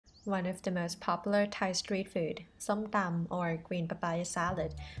one of the most popular Thai street food, Som Tam or green papaya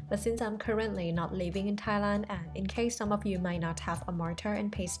salad. But since I'm currently not living in Thailand and in case some of you might not have a mortar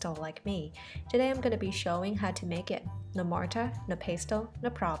and pestle like me, today I'm gonna be showing how to make it. No mortar, no pestle, no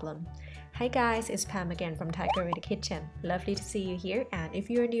problem. Hi guys, it's Pam again from Thai Girl in the Kitchen. Lovely to see you here, and if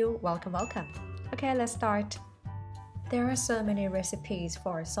you're new, welcome. Okay, let's start. There are so many recipes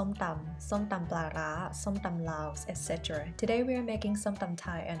for Som Tum Plara, Som Tum Laos, etc. Today we are making Som Tum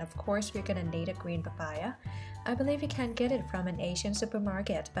Thai, and of course we're gonna need a green papaya. I believe you can get it from an Asian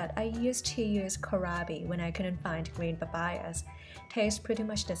supermarket, but I used to use kohlrabi when I couldn't find green papayas. Tastes pretty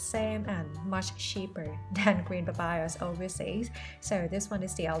much the same and much cheaper than green papayas overseas, so this one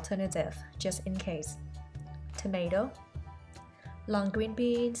is the alternative, just in case. Tomato, long green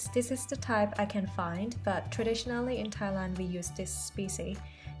beans. This is the type I can find, but traditionally in Thailand we use this species,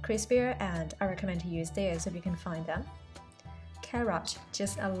 crispier, and I recommend to use this if you can find them. Carrot,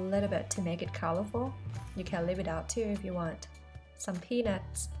 just a little bit to make it colorful. You can leave it out too if you want. Some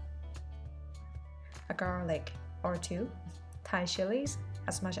peanuts, a garlic or two, Thai chilies,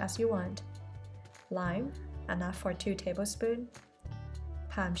 as much as you want, lime, enough for 2 tablespoons,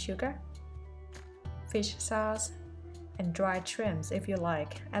 palm sugar, fish sauce, and dried shrimps if you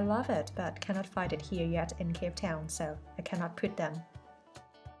like. I love it, but cannot find it here yet in Cape Town, so I cannot put them.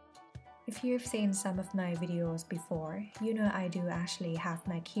 If you've seen some of my videos before, you know I do actually have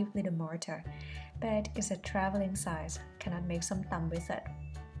my cute little mortar, but it's a traveling size, cannot make some thumb with it.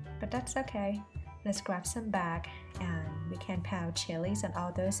 But that's okay. Let's grab some back and we can pound chilies and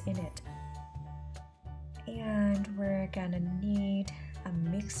all those in it. And we're gonna need a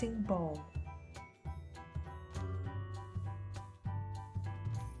mixing bowl.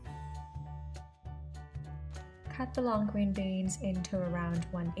 Cut the long green beans into around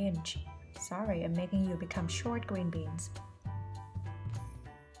 1 inch. Sorry, I'm making you become short green beans.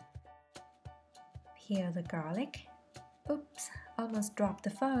 Peel the garlic. Oops, almost dropped the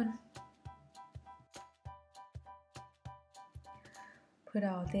phone. Put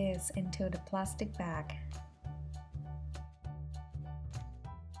all this into the plastic bag.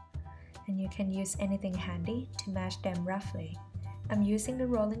 And you can use anything handy to mash them roughly. I'm using the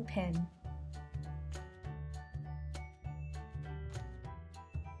rolling pin.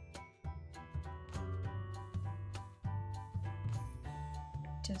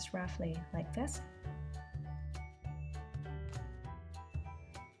 Just roughly like this.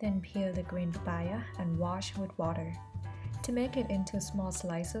 Then peel the green papaya and wash with water. To make it into small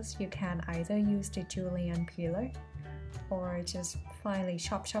slices, you can either use the julienne peeler or just finely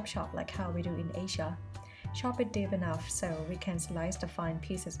chop like how we do in Asia. Chop it deep enough so we can slice the fine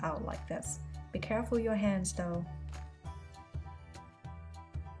pieces out like this. Be careful your hands though.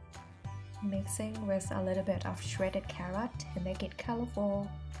 Mixing with a little bit of shredded carrot to make it colorful.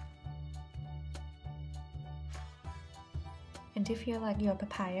 And if you like your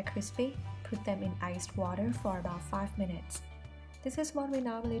papaya crispy, put them in iced water for about 5 minutes. This is what we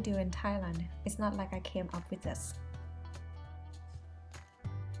normally do in Thailand. It's not like I came up with this.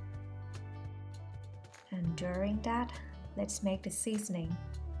 And during that, let's make the seasoning.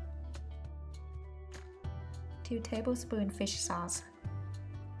 2 tablespoons fish sauce,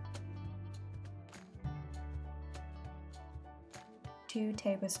 2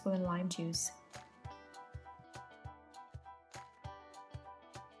 tablespoons lime juice,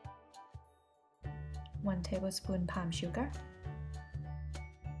 1 tablespoon palm sugar,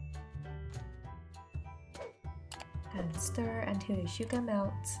 and stir until the sugar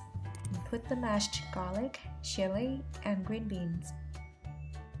melts. And put the mashed garlic, chili, and green beans.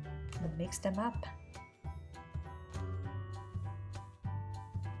 And mix them up.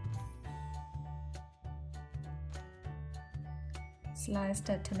 Slice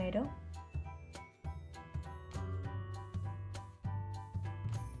the tomato.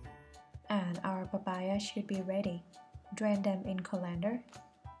 And our papaya should be ready. Drain them in colander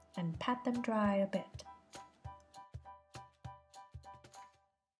and pat them dry a bit.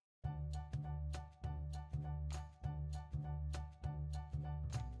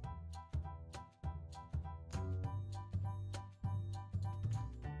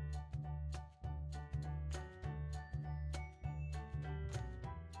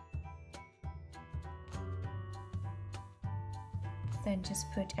 Then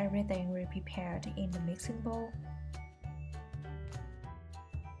just put everything we prepared in the mixing bowl.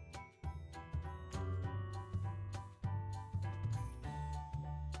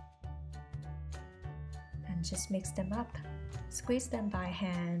 And just mix them up. Squeeze them by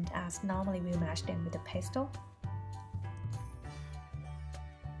hand as normally we mash them with a pestle.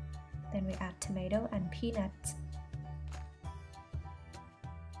 Then we add tomato and peanuts.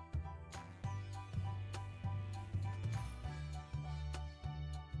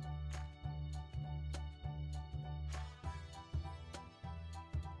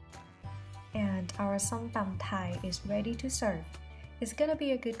 And our Som Tum Thai is ready to serve. It's gonna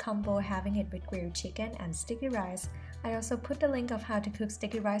be a good combo having it with grilled chicken and sticky rice. I also put the link of how to cook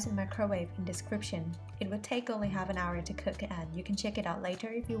sticky rice in microwave in description. It would take only half an hour to cook and you can check it out later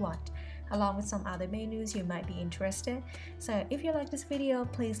if you want, along with some other menus you might be interested. So if you like this video,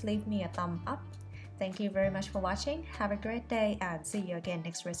 please leave me a thumb up. Thank you very much for watching. Have a great day and see you again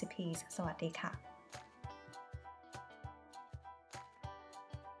next recipes. สวัสดีค่ะ